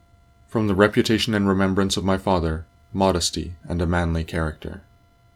From the reputation and remembrance of my father, modesty and a manly character.